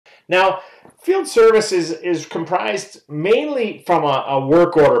Now, field service is comprised mainly from a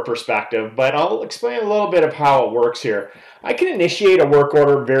work order perspective, but I'll explain a little bit of how it works here. I can initiate a work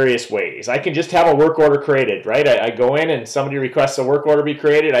order various ways. I can just have a work order created, right? I go in and somebody requests a work order be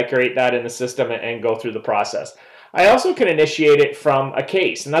created. I create that in the system and go through the process. I also can initiate it from a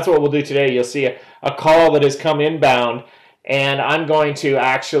case, and that's what we'll do today. You'll see a call that has come inbound, and I'm going to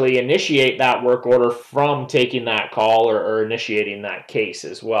actually initiate that work order from taking that call or initiating that case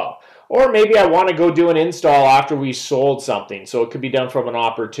as well. Or maybe I want to go do an install after we sold something, so it could be done from an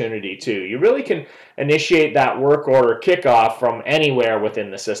opportunity too. You really can initiate that work order kickoff from anywhere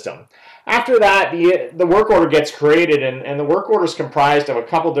within the system. After that, the work order gets created, and the work order is comprised of a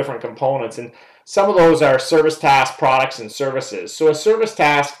couple different components, and some of those are service tasks, products, and services. So a service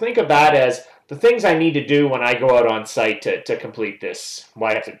task, think of that as the things I need to do when I go out on site to complete this. Well,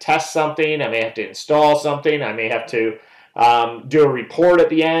 I have to test something, I may have to install something, I may have to do a report at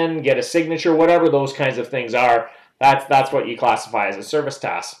the end, get a signature, whatever those kinds of things are. That's what you classify as a service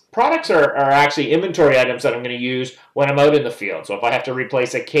task. Products are actually inventory items that I'm going to use when I'm out in the field. So if I have to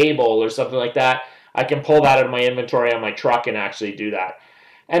replace a cable or something like that, I can pull that out of my inventory on my truck and actually do that.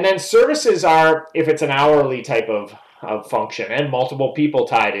 And then services are if it's an hourly type of function and multiple people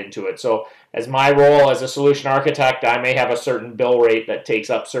tied into it. So as my role as a solution architect, I may have a certain bill rate that takes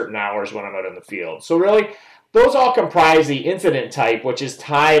up certain hours when I'm out in the field. So really, those all comprise the incident type, which is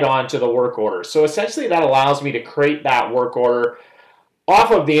tied onto the work order. So essentially that allows me to create that work order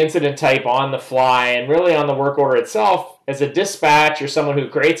off of the incident type on the fly, and really on the work order itself, as a dispatch or someone who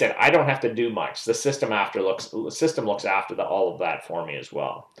creates it, I don't have to do much. The system looks after all of that for me as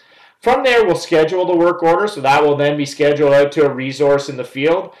well. From there, we'll schedule the work order, so that will then be scheduled out to a resource in the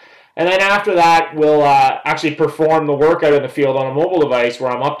field. And then after that, we'll actually perform the work out in the field on a mobile device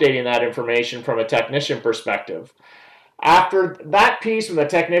where I'm updating that information from a technician perspective. After that piece, when the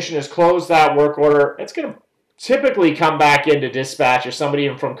technician has closed that work order, it's going to typically come back into dispatch or somebody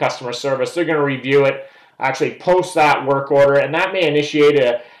even from customer service. They're going to review it, actually post that work order, and that may initiate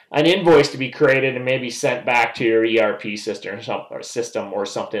an invoice to be created and maybe sent back to your ERP system or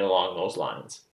something along those lines.